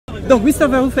Donc, Mr.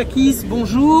 Varoufakis,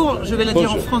 bonjour. Je vais la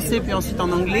dire en français puis ensuite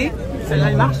en anglais. Celle-là,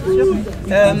 elle marche, c'est sûr.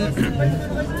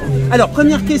 Alors,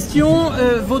 première question,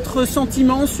 votre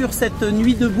sentiment sur cette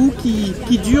nuit debout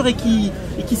qui dure et qui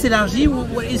s'élargit.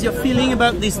 What is your feeling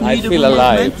about this Nuit Debout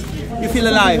movement? You feel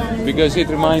alive? Because it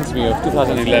reminds me of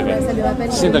 2011,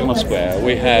 Syntagma Square.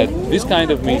 We had this kind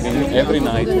of meeting every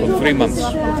night for 3 months.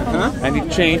 And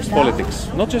it changed politics,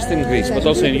 not just in Greece, but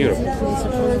also in Europe.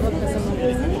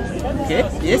 Okay,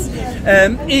 yes.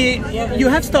 You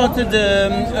have started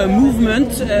a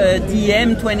movement,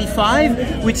 DIEM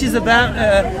 25, which is about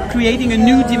creating a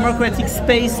new democratic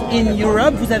space in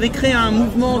Europe. Vous avez créé un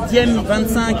mouvement DIEM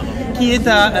 25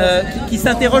 qui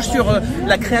s'interroge sur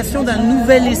la création d'un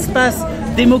nouvel espace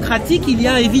démocratique. Il y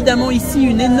a évidemment ici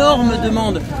une énorme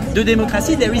demande de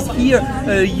démocratie. There is here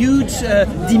a huge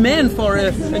demand for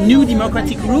a new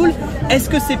democratic rule. Est-ce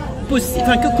que c'est possible?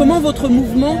 Comment votre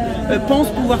mouvement pense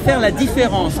pouvoir faire la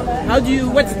différence?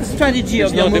 What's the strategy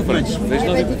of your movement?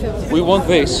 We want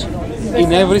this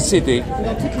in every city,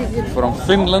 from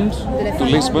Finland to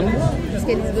Lisbon,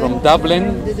 from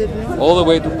Dublin all the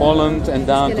way to Poland and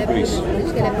down to Greece.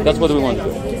 That's what we want to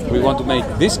do. We want to make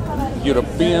this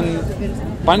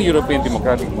pan-European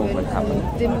democratic movement happen.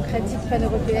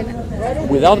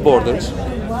 Without borders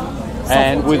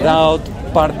and without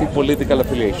party political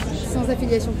affiliations.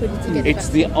 It's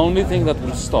the only thing that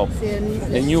will stop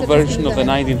a new version of the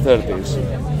 1930s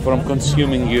from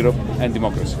consuming Europe and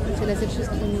democracy.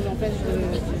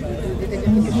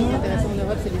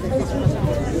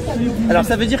 Alors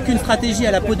ça veut dire qu'une stratégie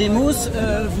à la Podemos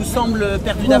vous semble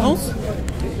perdue d'avance?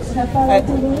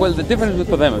 Well, the difference with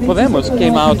Podemos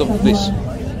came out of this,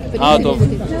 out of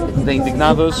the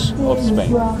Indignados of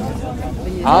Spain.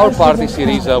 Our party,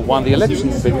 Syriza, won the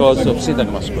election because of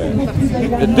Syntagma Square.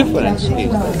 The difference is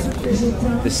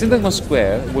that the Syntagma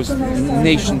Square was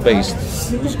nation-based,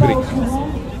 it was Greek.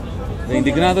 The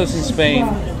Indignados in Spain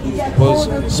was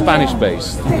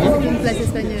Spanish-based.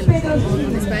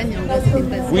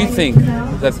 We think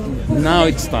that now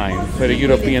it's time for a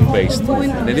European-based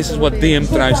movement, and this is what DIEM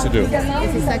tries to do.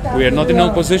 We are not in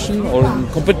opposition or in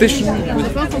competition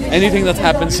with anything that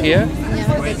happens here.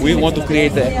 We want to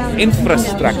create an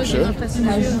infrastructure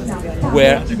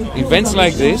where events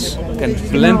like this can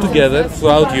blend together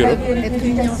throughout Europe.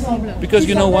 Because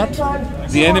you know what?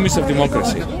 The enemies of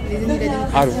democracy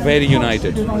are very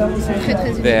united.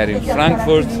 They are in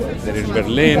Frankfurt, they're in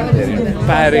Berlin, they're in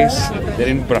Paris, they're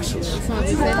in Brussels.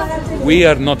 We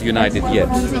are not united yet.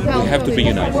 We have to be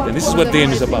united. And this is what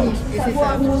DIEM is about.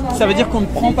 Ça veut dire qu'on ne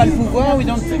prend pas le pouvoir, we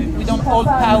don't hold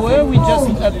power, we just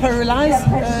paralyze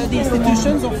the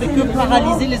institutions, on fait que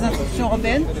paralyser les institutions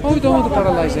européennes? Oh, we don't want to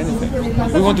paralyze anything.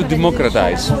 We want to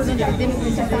democratize.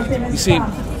 You see,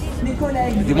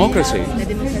 democracy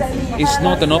is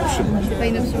not an option.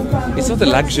 It's not a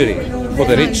luxury for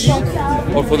the rich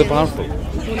or for the powerful.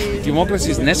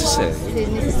 Democracy is necessary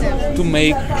to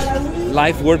make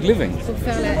life worth living,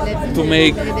 to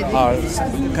make our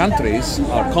countries,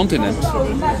 our continent,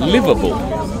 livable.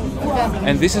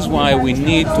 And this is why we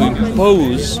need to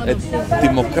impose a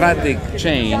democratic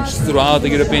change throughout the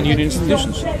European Union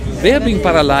institutions. They are being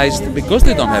paralyzed because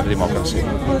they don't have democracy.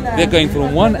 They're going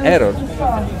from one error,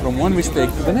 from one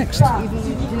mistake to the next.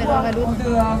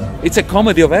 It's a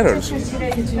comedy of errors. You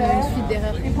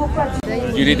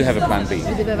need to have a plan B,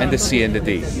 and the C and the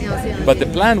D. But the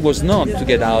plan was not to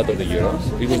get out of the euro.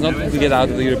 It was not to get out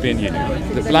of the European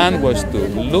Union. The plan was to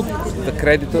look the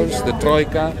creditors, the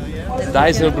Troika,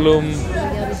 Dijsselbloem,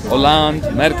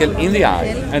 Hollande, Merkel in the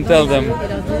eye and tell them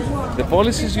the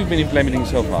policies you've been implementing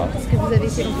so far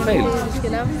failed.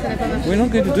 We're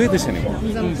not going to do this anymore.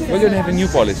 We're going to have a new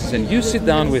policies, and you sit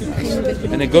down with us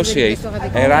and negotiate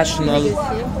a rational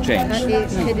change.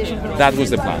 That was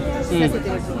the plan.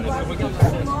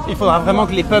 Il faudra vraiment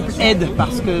que les peuples aident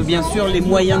parce que bien sûr les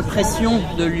moyens de pression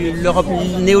de l'Europe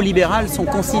néolibérale sont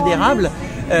considérables.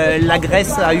 La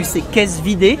Grèce a eu ses caisses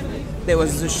vidées. There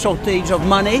was a shortage of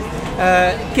money.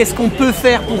 Qu'est-ce qu'on peut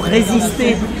faire pour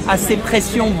résister à ces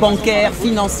pressions bancaires,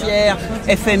 financières,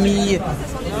 FMI?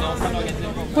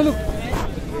 Well, look,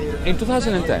 in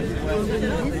 2010,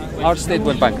 our state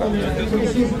went bankrupt.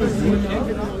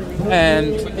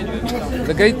 And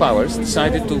the great powers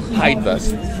decided to hide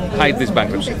this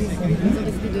bankruptcy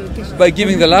by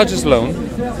giving the largest loan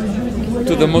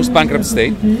to the most bankrupt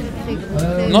state,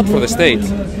 not for the state,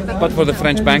 but for the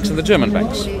French banks and the German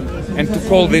banks, and to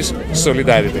call this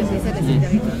solidarity.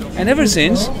 And ever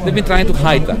since, they've been trying to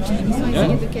hide that.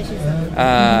 Yeah?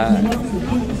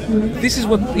 This is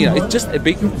what, it's just a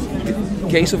big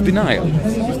case of denial.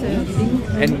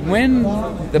 And when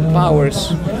the powers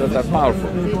that are powerful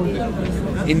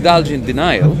indulge in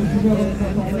denial,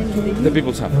 the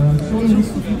people suffer.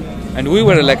 And we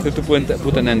were elected to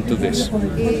put an end to this.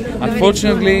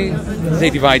 Unfortunately, they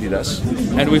divided us,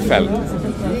 and we fell.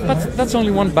 But that's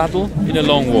only one battle in a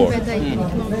long war.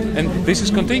 And this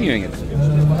is continuing it.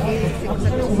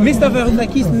 Mr.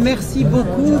 Varoufakis, merci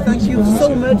beaucoup. Thank you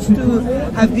so much to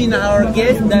have been our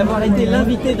guest, d'avoir été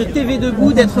l'invité de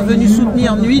TVDebout, d'être venu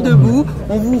soutenir Nuit Debout.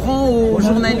 On vous rend aux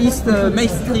journalistes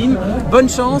mainstream. Bonne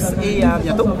chance et à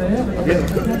bientôt.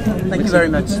 Thank you very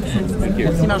much.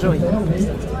 Merci Marjorie.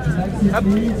 Hop.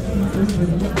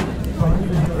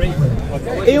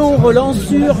 Et on relance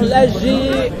sur l'AG,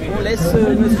 on laisse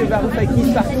M.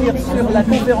 Varoufakis partir sur la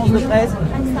conférence de presse,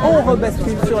 on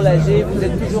rebascule sur l'AG, vous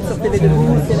êtes toujours sur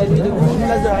TVDebout, c'est la Nuit Debout,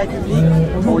 place de la République,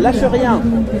 on lâche rien.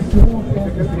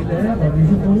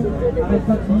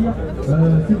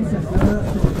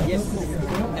 Yes.